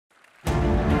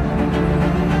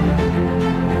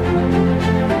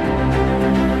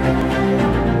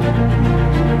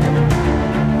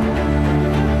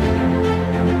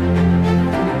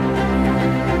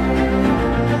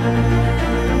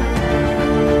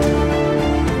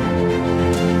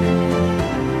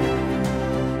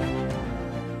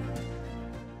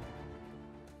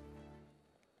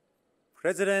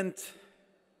President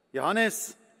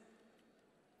Johannes,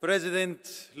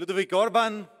 President Ludovic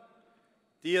Orban,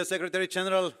 dear Secretary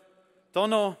General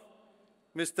Tono,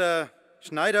 Mr.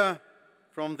 Schneider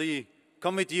from the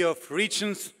Committee of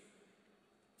Regions,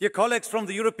 dear colleagues from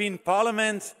the European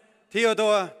Parliament,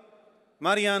 Theodor,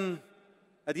 Marian,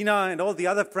 Adina and all the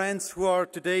other friends who are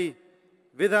today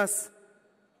with us,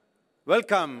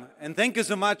 welcome and thank you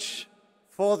so much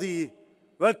for the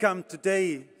welcome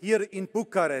today here in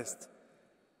Bucharest.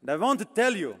 And I want to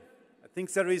tell you, I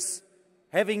think there is,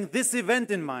 having this event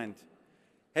in mind,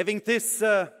 having this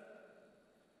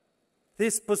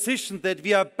position that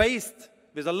we are based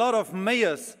with a lot of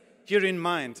mayors here in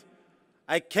mind,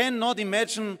 I cannot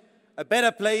imagine a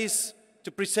better place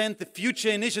to present the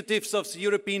future initiatives of the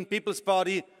European People's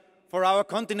Party for our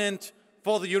continent,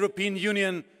 for the European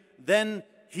Union, than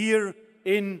here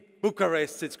in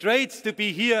Bucharest. It's great to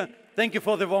be here. Thank you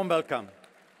for the warm welcome.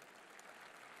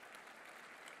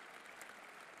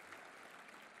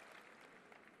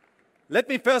 Let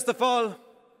me first of all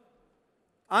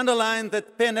underline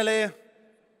that PNL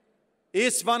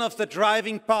is one of the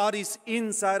driving parties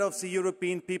inside of the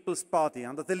European People's Party.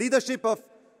 Under the leadership of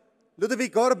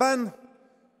Ludovic Orban,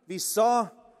 we saw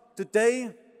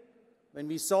today, when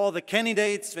we saw the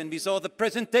candidates, when we saw the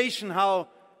presentation, how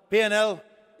PNL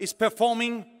is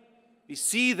performing, we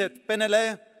see that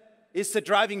PNL is the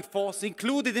driving force.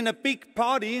 Included in a big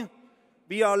party,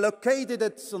 we are located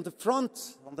on the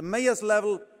front, on the mayor's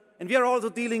level, and we are also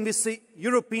dealing with the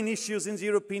European issues in the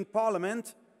European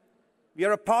Parliament. We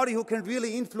are a party who can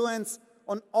really influence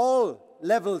on all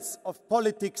levels of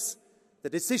politics, the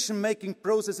decision-making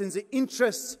process in the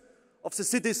interests of the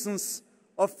citizens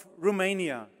of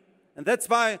Romania. And that's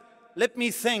why let me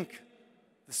thank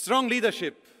the strong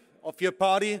leadership of your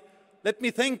party. Let me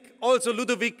thank also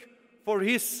Ludovic for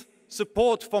his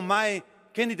support for my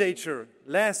candidature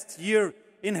last year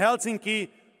in Helsinki.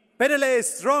 PNL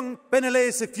is strong, PNL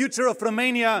is the future of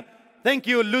Romania. Thank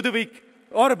you, Ludovic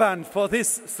Orban, for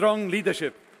this strong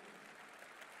leadership.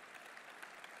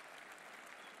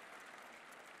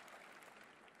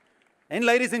 And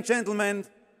ladies and gentlemen,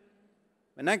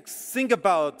 when I think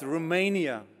about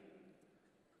Romania,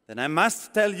 then I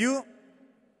must tell you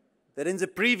that in the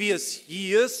previous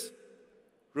years,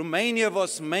 Romania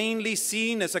was mainly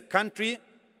seen as a country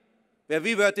where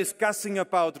we were discussing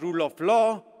about rule of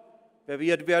law, where we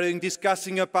were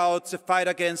discussing about the fight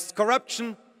against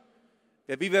corruption,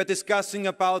 where we were discussing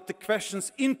about the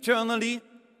questions internally.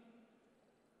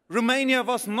 Romania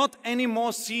was not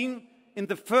anymore seen in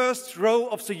the first row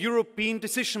of the European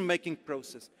decision-making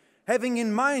process. Having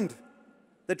in mind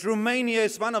that Romania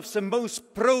is one of the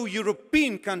most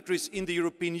pro-European countries in the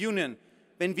European Union,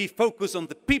 when we focus on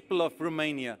the people of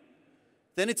Romania,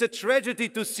 then it's a tragedy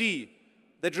to see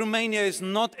that Romania is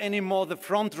not anymore the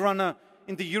front runner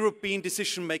in the European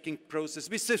decision-making process.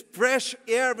 With the fresh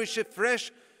air, with the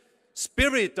fresh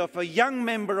spirit of a young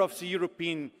member of the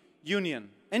European Union.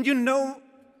 And you know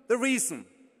the reason.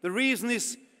 The reason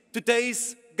is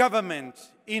today's government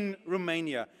in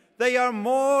Romania. They are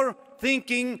more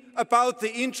thinking about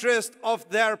the interest of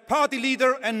their party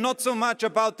leader and not so much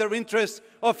about their interest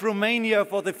of Romania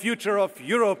for the future of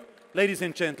Europe, ladies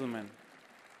and gentlemen.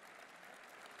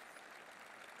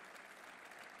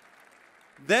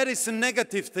 That is a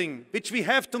negative thing, which we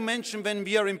have to mention when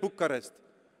we are in Bucharest.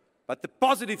 But the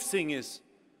positive thing is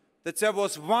that there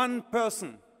was one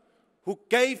person who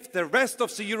gave the rest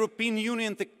of the European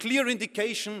Union the clear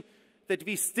indication that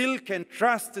we still can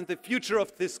trust in the future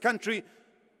of this country,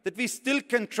 that we still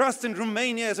can trust in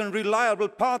Romania as a reliable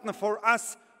partner for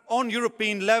us on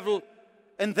European level,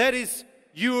 and that is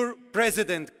your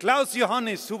president, Klaus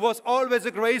Johannes, who was always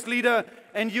a great leader,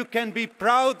 and you can be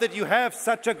proud that you have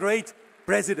such a great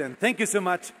president. Thank you so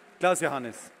much, Klaus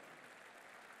Johannes.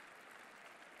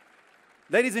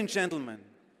 Ladies and gentlemen,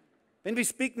 when we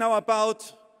speak now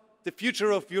about the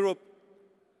future of Europe,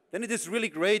 then it is really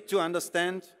great to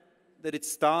understand that it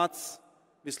starts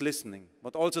with listening,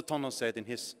 what also Tono said in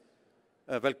his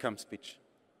welcome speech.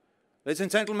 Ladies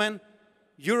and gentlemen,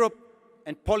 Europe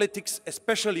and politics,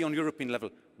 especially on European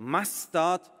level, must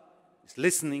start with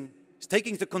listening, with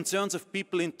taking the concerns of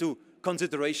people into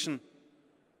consideration,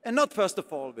 and not first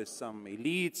of all with some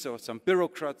elites or some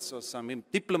bureaucrats or some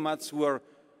diplomats who are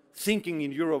thinking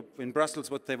in Europe, in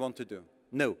Brussels, what they want to do.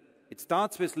 No, it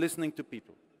starts with listening to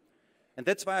people. And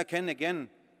that's why I can, again,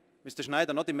 Mr.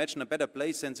 Schneider, not imagine a better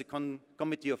place than the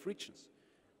Committee of Regions,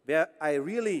 where I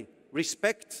really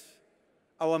respect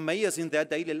our mayors in their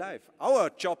daily life.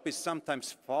 Our job is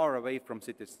sometimes far away from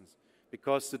citizens,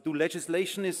 because to do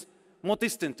legislation is more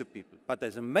distant to people. But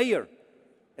as a mayor,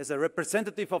 as a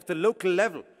representative of the local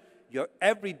level, you're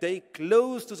every day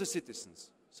close to the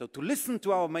citizens. So to listen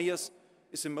to our mayors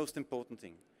is the most important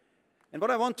thing. And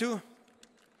what I want to,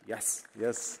 yes.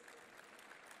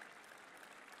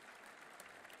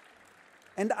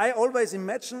 And I always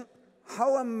imagine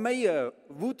how a mayor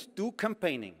would do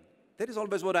campaigning. That is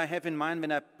always what I have in mind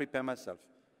when I prepare myself.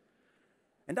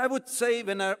 And I would say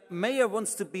when a mayor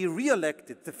wants to be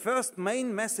re-elected, the first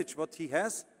main message what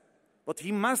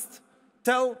he must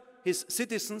tell his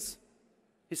citizens,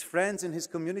 his friends in his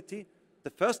community, the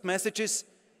first message is,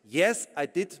 yes, I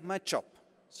did my job.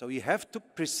 So you have to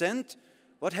present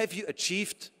what have you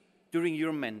achieved during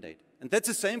your mandate. And that's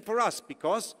the same for us,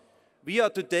 because we are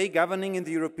today governing in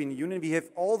the European Union. We have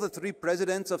all the 3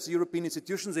 presidents of the European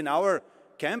institutions in our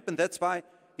camp, and that's why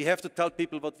we have to tell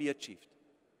people what we achieved.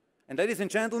 And ladies and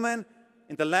gentlemen,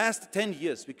 in the last 10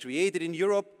 years, we created in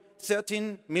Europe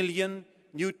 13 million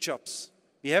new jobs.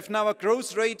 We have now a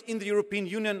growth rate in the European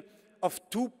Union of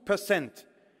 2%.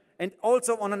 And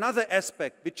also on another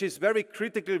aspect, which is very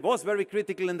critical, was very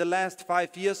critical in the last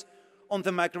 5 years, on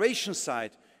the migration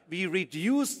side, we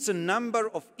reduced the number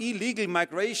of illegal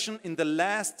migration in the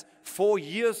last 4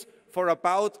 years for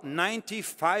about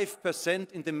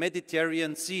 95% in the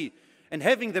Mediterranean Sea. And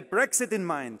having the Brexit in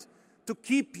mind, to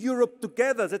keep Europe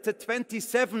together, that the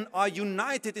 27 are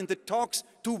united in the talks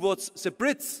towards the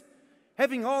Brits.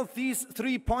 Having all these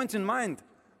 3 points in mind,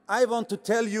 I want to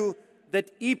tell you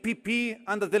that EPP,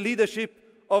 under the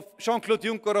leadership of Jean-Claude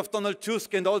Juncker, of Donald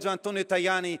Tusk, and also Antonio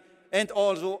Tajani, and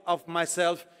also of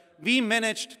myself, we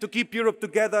managed to keep Europe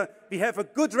together. We have a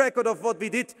good record of what we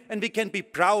did, and we can be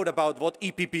proud about what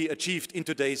EPP achieved in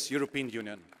today's European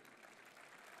Union.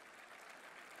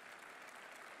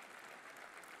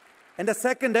 And the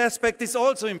second aspect is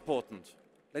also important,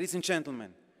 ladies and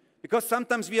gentlemen, because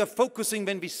sometimes we are focusing,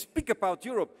 when we speak about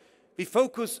Europe, we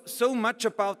focus so much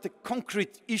about the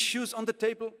concrete issues on the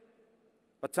table,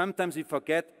 but sometimes we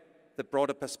forget the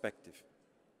broader perspective.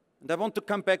 And I want to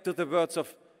come back to the words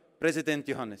of President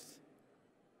Johannes.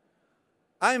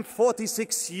 I am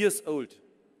 46 years old.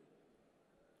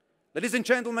 Ladies and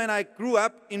gentlemen, I grew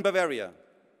up in Bavaria.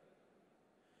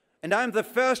 And I am the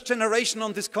first generation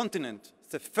on this continent,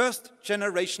 the first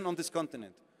generation on this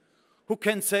continent, who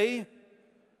can say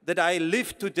that I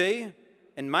live today,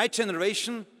 and my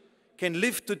generation can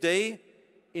live today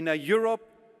in a Europe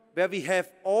where we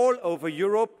have all over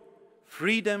Europe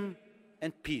freedom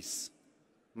and peace.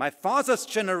 My father's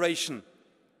generation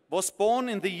was born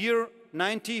in the year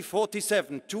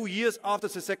 1947, 2 years after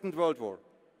the Second World War.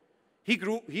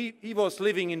 He was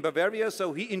living in Bavaria,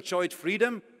 so he enjoyed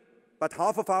freedom, but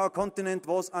half of our continent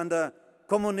was under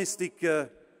communistic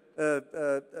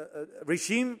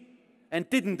regime and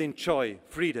didn't enjoy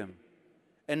freedom.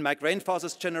 And my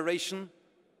grandfather's generation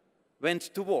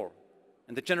went to war,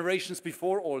 and the generations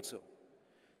before also.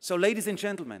 So, ladies and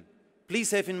gentlemen,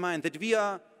 please have in mind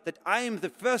that I am the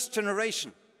first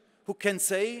generation who can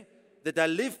say that I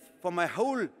live for my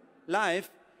whole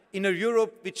life in a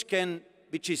Europe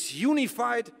which is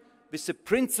unified with the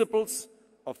principles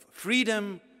of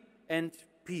freedom and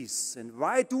peace. And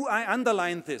why do I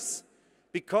underline this?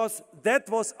 Because that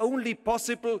was only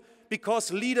possible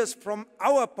because leaders from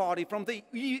our party, from the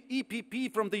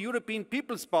EPP, from the European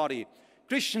People's Party,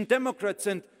 Christian Democrats,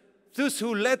 and those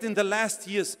who led in the last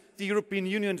years the European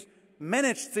Union,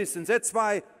 managed this. And that's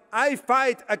why I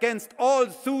fight against all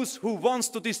those who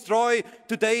want to destroy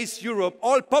today's Europe.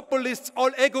 All populists,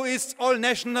 all egoists, all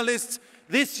nationalists.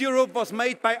 This Europe was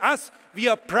made by us. We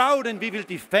are proud and we will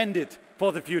defend it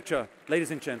for the future,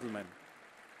 ladies and gentlemen.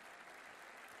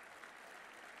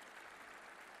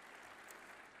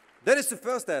 That is the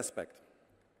first aspect,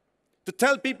 to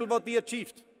tell people what we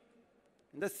achieved.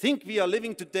 And I think we are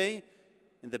living today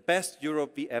in the best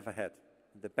Europe we ever had.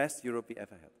 The best Europe we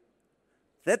ever had.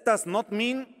 That does not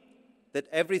mean that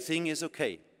everything is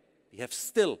okay. We have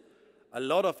still a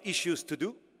lot of issues to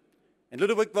do. And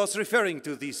Ludovic was referring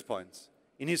to these points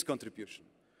in his contribution.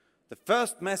 The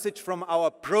first message from our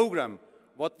program,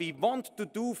 what we want to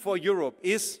do for Europe,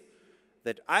 is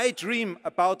that I dream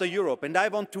about a Europe, and I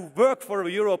want to work for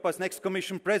a Europe as next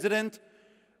Commission President,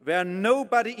 where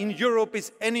nobody in Europe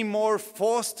is anymore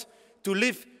forced to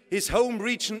live his home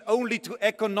region only to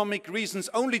economic reasons,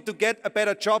 only to get a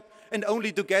better job and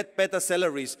only to get better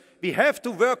salaries. We have to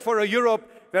work for a Europe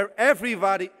where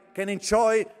everybody can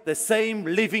enjoy the same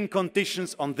living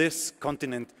conditions on this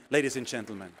continent, ladies and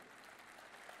gentlemen.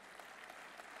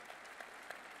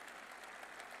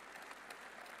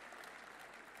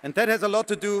 And that has a lot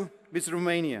to do with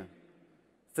Romania.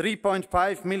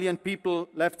 3.5 million people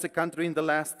left the country in the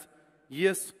last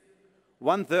years.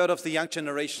 1/3 of the young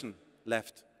generation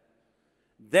left.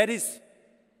 That is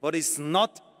what is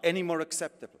not anymore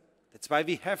acceptable. That's why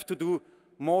we have to do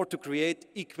more to create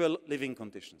equal living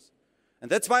conditions. And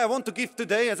that's why I want to give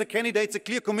today, as a candidate, a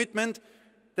clear commitment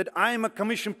that I am a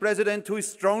Commission President who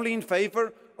is strongly in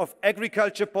favor of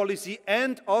agriculture policy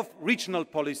and of regional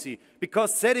policy,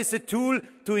 because that is a tool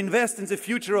to invest in the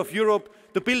future of Europe,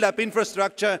 to build up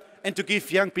infrastructure and to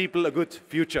give young people a good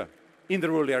future, in the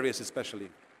rural areas especially.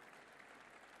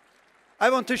 I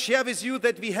want to share with you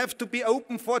that we have to be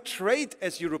open for trade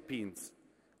as Europeans.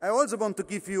 I also want to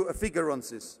give you a figure on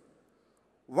this.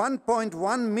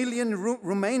 1.1 million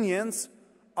Romanians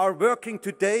are working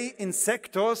today in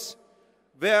sectors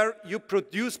where you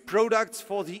produce products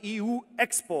for the EU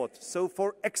export, so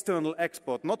for external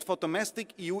export, not for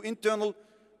domestic EU internal,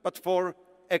 but for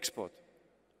export.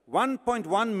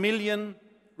 1.1 million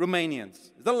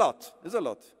Romanians. It's a lot, it's a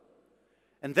lot.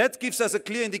 And that gives us a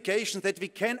clear indication that we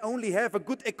can only have a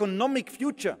good economic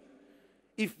future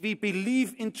if we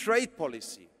believe in trade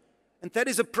policy. And that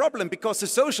is a problem because the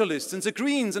socialists and the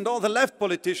Greens and all the left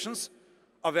politicians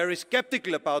are very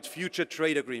skeptical about future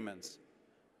trade agreements.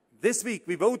 This week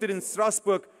we voted in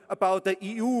Strasbourg about the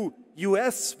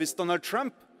EU-US with Donald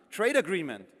Trump trade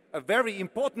agreement, a very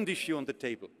important issue on the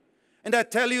table. And I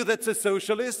tell you that the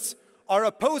socialists are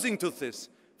opposing to this.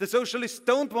 The socialists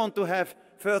don't want to have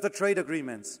further trade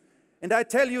agreements. And I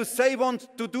tell you, they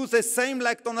want to do the same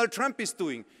like Donald Trump is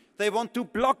doing. They want to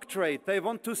block trade, they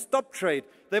want to stop trade,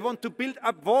 they want to build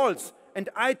up walls. And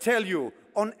I tell you,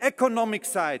 on economic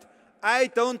side, I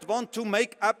don't want to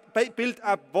build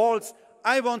up walls,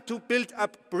 I want to build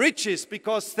up bridges,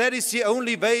 because that is the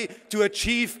only way to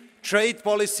achieve trade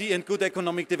policy and good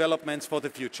economic developments for the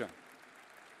future.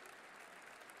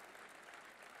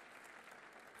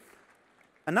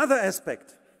 Another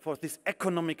aspect for this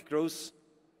economic growth,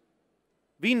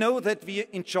 we know that we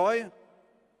enjoy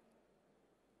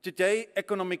today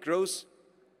economic growth.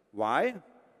 Why?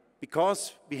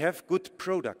 Because we have good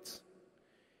products.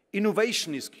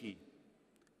 Innovation is key.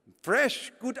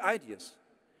 Fresh, good ideas.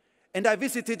 And I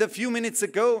visited a few minutes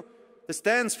ago the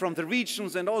stands from the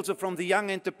regions and also from the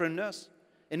young entrepreneurs.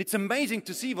 And it's amazing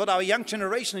to see what our young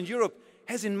generation in Europe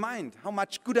has in mind, how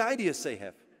much good ideas they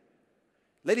have.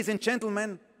 Ladies and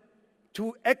gentlemen,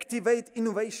 to activate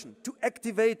innovation, to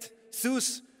activate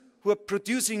those who are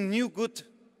producing new good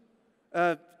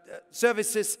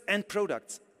services and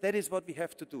products. That is what we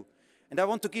have to do. And I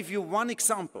want to give you one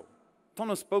example.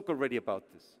 Tono spoke already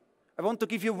about this. I want to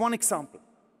give you one example.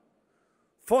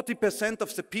 40%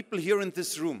 of the people here in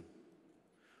this room,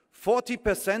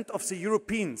 40% of the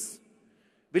Europeans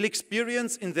will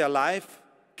experience in their life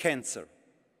cancer.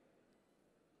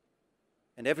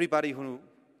 And everybody who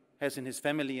has in his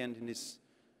family and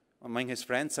among his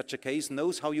friends such a case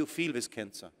knows how you feel with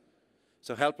cancer.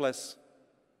 So helpless,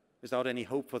 without any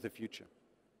hope for the future.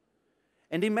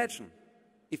 And imagine,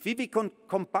 if we can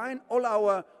combine all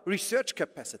our research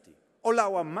capacity, all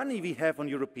our money we have on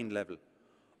European level,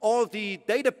 all the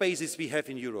databases we have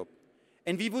in Europe,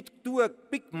 and we would do a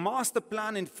big master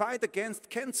plan in fight against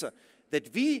cancer,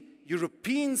 that we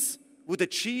Europeans would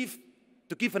achieve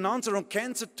to give an answer on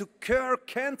cancer, to cure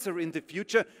cancer in the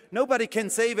future. Nobody can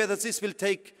say whether this will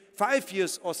take 5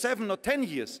 years or 7 or 10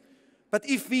 years. But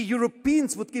if we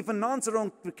Europeans would give an answer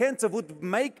on cancer, would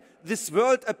make this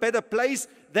world a better place,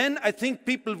 then I think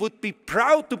people would be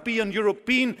proud to be an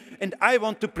European, and I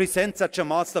want to present such a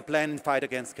master plan in fight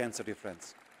against cancer, dear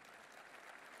friends.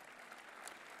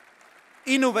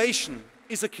 Innovation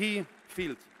is a key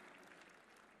field.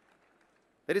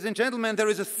 Ladies and gentlemen, there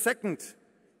is a second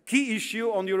key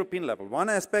issue on European level. One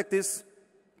aspect is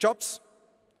jobs,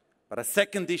 but a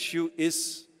second issue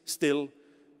is still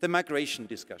the migration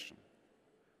discussion.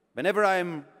 Whenever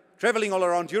I'm traveling all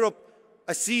around Europe,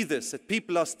 I see this, that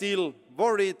people are still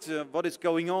worried what is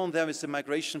going on there with the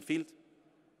migration field.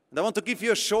 And I want to give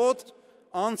you a short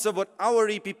answer what our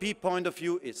EPP point of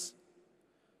view is.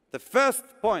 The first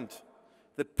point,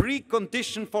 the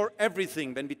precondition for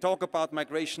everything when we talk about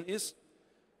migration is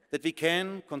that we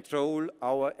can control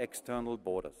our external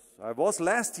borders. I was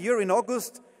last year in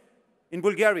August in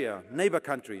Bulgaria, neighboring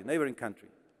country.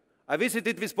 I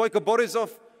visited with Boyko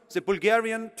Borisov the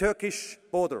Bulgarian-Turkish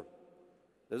border.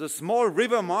 There's a small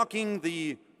river marking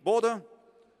the border.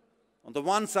 On the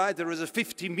one side there is a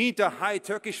 50-meter high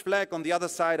Turkish flag, on the other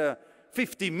side a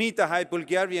 50-meter high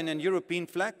Bulgarian and European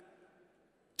flag.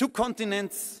 Two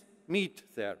continents meet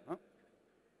there.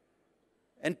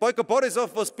 And Boyko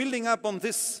Borisov was building up on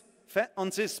this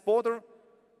border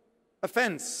a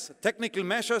fence, technical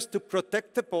measures to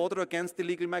protect the border against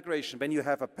illegal migration. When you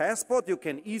have a passport, you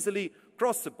can easily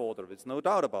cross the border, there's no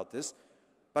doubt about this.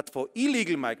 But for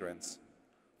illegal migrants,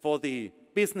 for the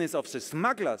business of the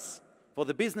smugglers, for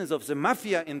the business of the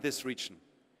mafia in this region,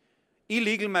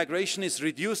 illegal migration is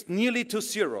reduced nearly to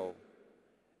zero.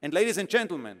 And ladies and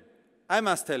gentlemen, I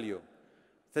must tell you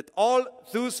that all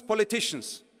those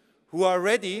politicians who are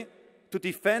ready to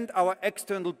defend our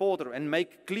external border and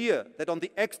make clear that on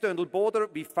the external border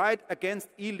we fight against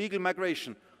illegal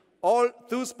migration, all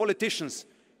those politicians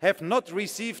have not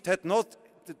received,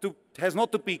 has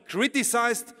not to be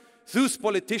criticized. Those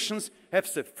politicians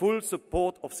have the full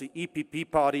support of the EPP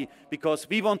party because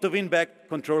we want to win back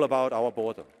control about our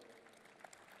border.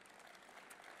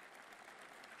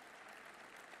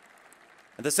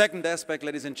 And the second aspect,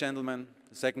 ladies and gentlemen,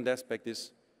 the second aspect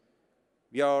is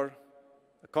we are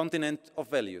a continent of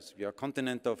values. We are a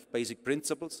continent of basic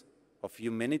principles, of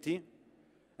humanity.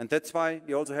 And that's why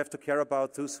we also have to care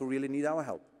about those who really need our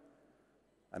help.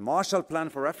 A Marshall Plan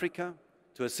for Africa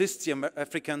to assist the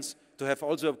Africans to have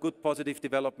also a good positive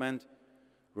development.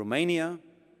 Romania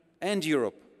and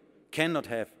Europe cannot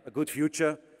have a good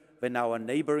future when our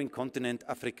neighboring continent,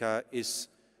 Africa, is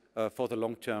for the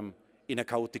long term in a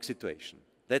chaotic situation.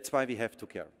 That's why we have to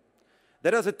care.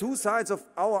 There are the two sides of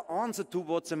our answer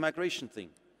towards the migration thing,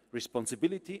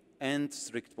 responsibility and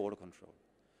strict border control.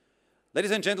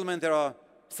 Ladies and gentlemen, there are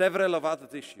several of other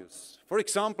issues. For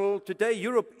example, today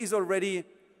Europe is already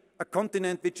a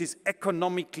continent which is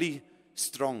economically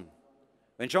strong.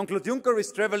 When Jean-Claude Juncker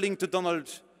is traveling to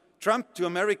Donald Trump, to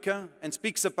America, and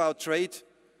speaks about trade,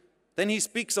 then he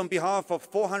speaks on behalf of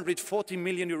 440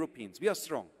 million Europeans. We are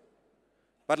strong.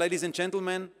 But ladies and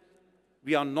gentlemen,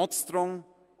 we are not strong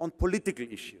on political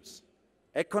issues.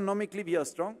 Economically, we are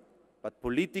strong, but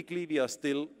politically, we are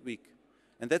still weak.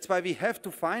 And that's why we have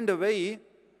to find a way,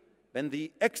 when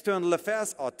the external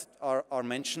affairs are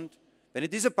mentioned, when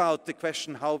it is about the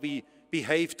question how we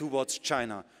behave towards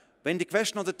China, when the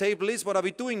question on the table is, what are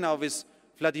we doing now with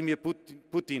Vladimir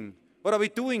Putin? What are we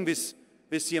doing with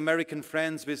the American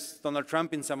friends, with Donald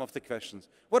Trump in some of the questions?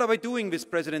 What are we doing with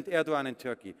President Erdogan in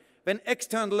Turkey? When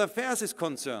external affairs is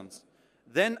concerned,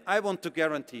 then I want to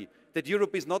guarantee that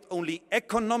Europe is not only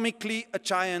economically a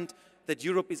giant, that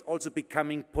Europe is also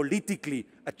becoming politically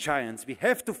a giant. We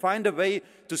have to find a way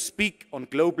to speak on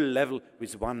global level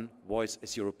with one voice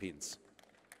as Europeans.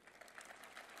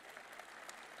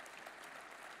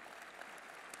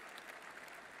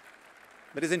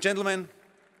 Ladies and gentlemen,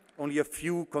 only a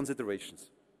few considerations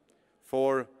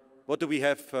for what do we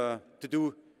have to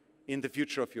do in the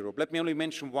future of Europe. Let me only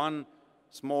mention one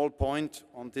small point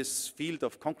on this field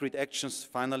of concrete actions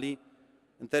finally,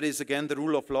 and that is again the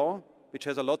rule of law, which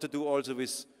has a lot to do also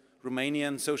with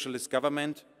Romanian socialist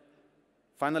government.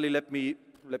 Finally, let me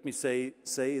say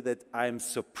that I am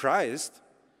surprised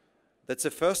that's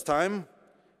the first time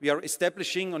we are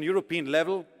establishing on European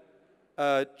level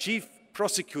a chief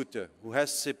prosecutor who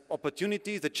has the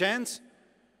opportunity, the chance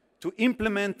to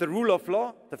implement the rule of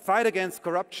law, the fight against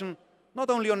corruption, not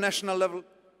only on national level,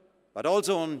 but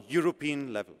also on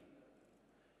European level.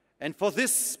 And for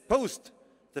this post,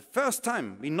 the first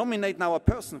time we nominate now a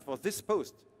person for this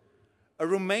post, a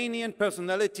Romanian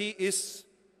personality is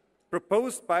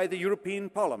proposed by the European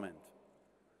Parliament.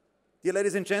 Dear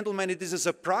ladies and gentlemen, it is a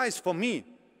surprise for me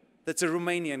that the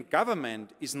Romanian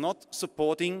government is not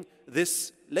supporting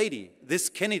this lady, this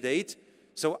candidate.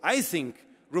 So I think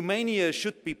Romania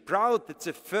should be proud that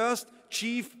the first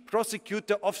chief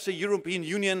prosecutor of the European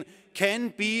Union can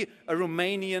be a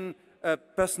Romanian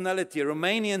personality, a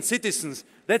Romanian citizen.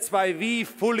 That's why we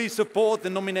fully support the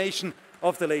nomination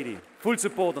of the lady. Full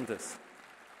support on this.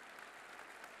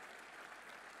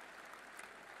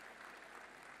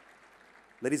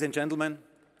 Ladies and gentlemen,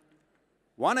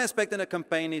 one aspect in a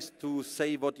campaign is to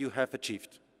say what you have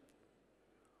achieved.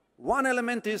 One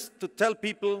element is to tell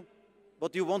people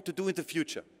what you want to do in the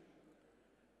future.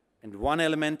 And one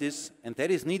element is, and that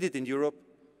is needed in Europe,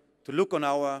 to look on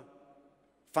our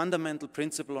fundamental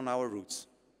principle, on our roots.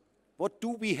 What do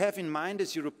we have in mind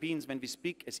as Europeans when we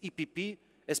speak as EPP,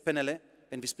 as PNL,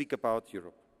 when we speak about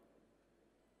Europe?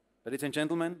 Ladies and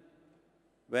gentlemen,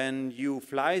 when you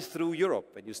fly through Europe,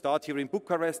 when you start here in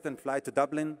Bucharest and fly to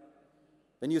Dublin,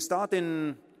 when you start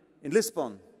in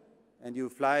Lisbon and you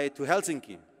fly to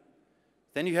Helsinki,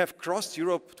 then you have crossed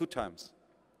Europe 2 times.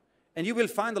 And you will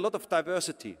find a lot of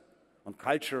diversity on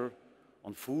culture,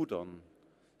 on food,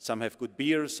 some have good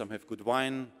beer, some have good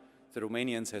wine. The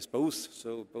Romanians has both,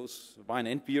 so both wine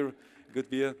and beer, good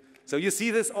beer. So you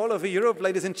see this all over Europe,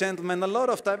 ladies and gentlemen, a lot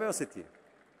of diversity.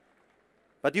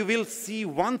 But you will see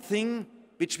one thing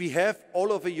which we have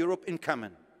all over Europe in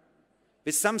common.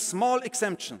 With some small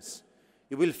exemptions,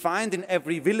 you will find in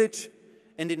every village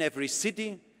and in every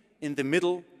city, in the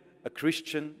middle, a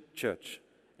Christian church.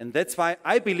 And that's why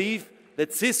I believe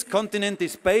that this continent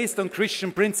is based on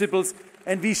Christian principles,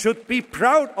 and we should be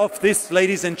proud of this,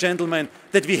 ladies and gentlemen,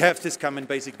 that we have these common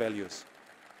basic values.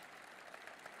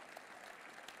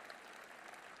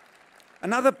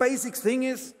 Another basic thing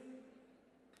is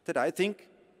that I think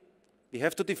we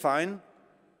have to define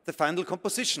the final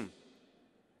composition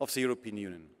of the European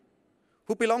Union.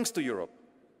 Who belongs to Europe?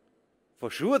 For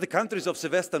sure, the countries of the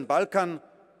Western Balkan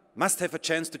must have a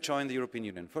chance to join the European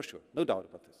Union, for sure, no doubt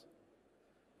about this.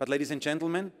 But ladies and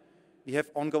gentlemen, we have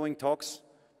ongoing talks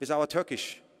with our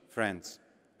Turkish friends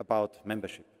about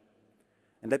membership.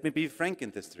 And let me be frank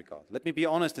in this regard. Let me be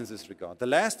honest in this regard. The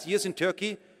last years in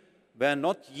Turkey were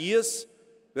not years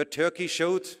where Turkey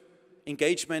showed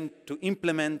engagement to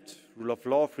implement rule of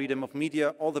law, freedom of media,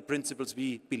 all the principles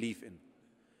we believe in.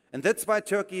 And that's why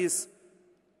Turkey is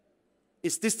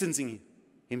distancing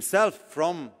himself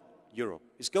from Europe,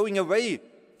 is going away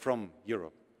from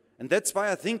Europe. And that's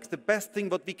why I think the best thing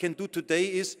what we can do today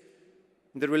is,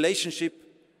 in the relationship,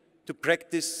 to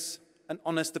practice an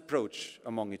honest approach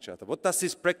among each other. What does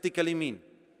this practically mean?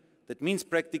 That means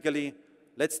practically,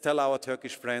 let's tell our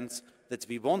Turkish friends that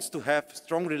we want to have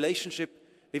strong relationship,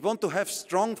 we want to have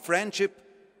strong friendship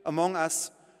among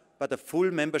us, but a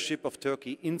full membership of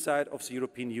Turkey inside of the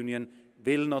European Union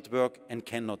will not work and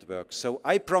cannot work. So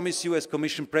I promise you as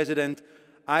Commission President,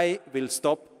 I will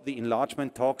stop the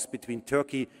enlargement talks between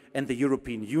Turkey and the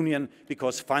European Union,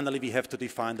 because finally we have to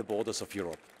define the borders of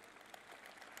Europe.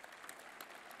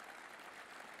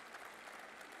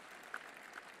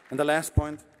 And the last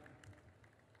point,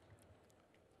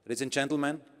 ladies and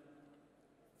gentlemen,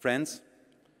 friends,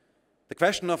 the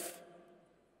question of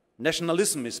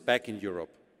nationalism is back in Europe.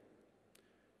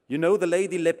 You know the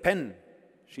lady Le Pen,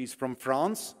 she's from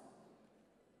France.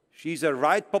 She's a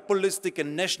right populistic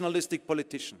and nationalistic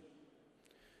politician.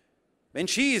 When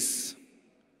she is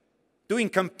doing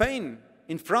campaign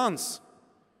in France,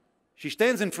 she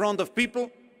stands in front of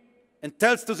people and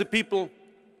tells to the people,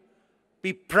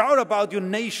 be proud about your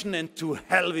nation and to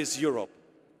hell with Europe.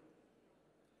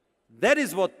 That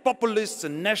is what populists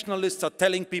and nationalists are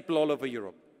telling people all over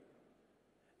Europe.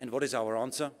 And what is our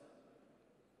answer?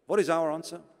 What is our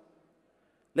answer?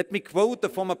 Let me quote the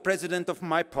former president of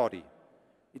my party.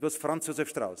 It was Franz Josef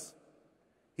Strauss.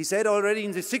 He said already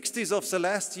in the 60s of the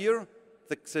last year,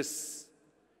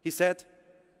 he said,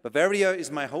 Bavaria is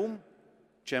my home,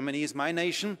 Germany is my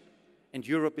nation, and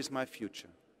Europe is my future.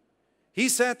 He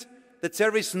said that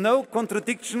there is no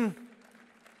contradiction.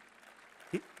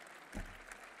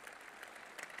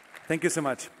 Thank you so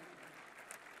much.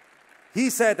 He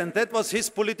said, and that was his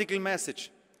political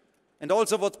message, and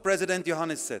also what President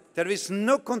Johannes said, there is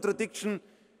no contradiction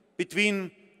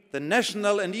between the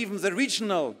national and even the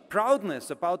regional proudness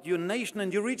about your nation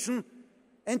and your region,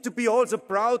 and to be also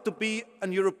proud to be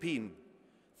an European.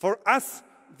 For us,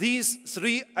 these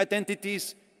three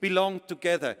identities belong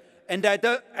together. And I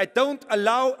don't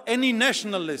allow any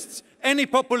nationalists, any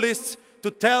populists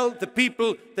to tell the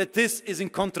people that this is in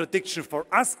contradiction. For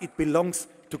us, it belongs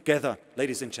together,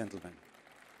 ladies and gentlemen.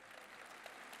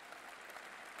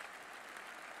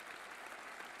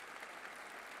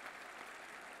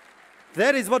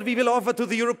 That is what we will offer to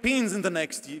the Europeans in the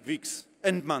next weeks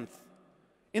and months.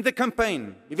 In the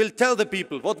campaign, we will tell the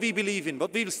people what we believe in,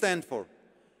 what we will stand for,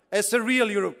 as the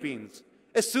real Europeans,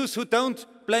 as those who don't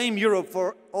blame Europe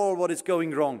for all what is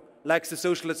going wrong, like the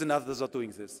socialists and others are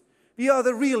doing this. We are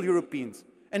the real Europeans,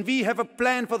 and we have a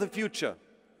plan for the future.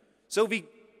 So we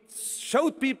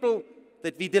showed people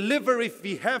that we deliver if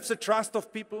we have the trust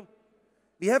of people.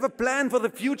 We have a plan for the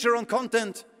future on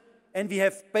content, and we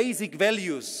have basic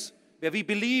values where we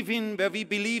believe in, where we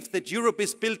believe that Europe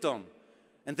is built on.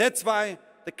 And that's why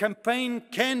the campaign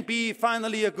can be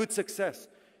finally a good success.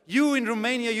 You in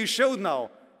Romania, you showed now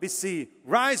with the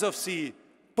rise of the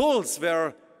polls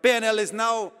where PNL is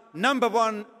now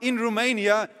 #1 in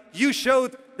Romania, you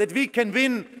showed that we can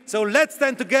win. So let's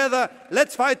stand together,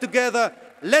 let's fight together,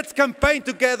 let's campaign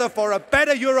together for a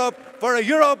better Europe, for a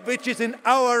Europe which is in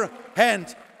our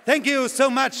hand. Thank you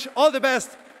so much. All the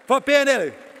best for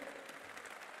PNL.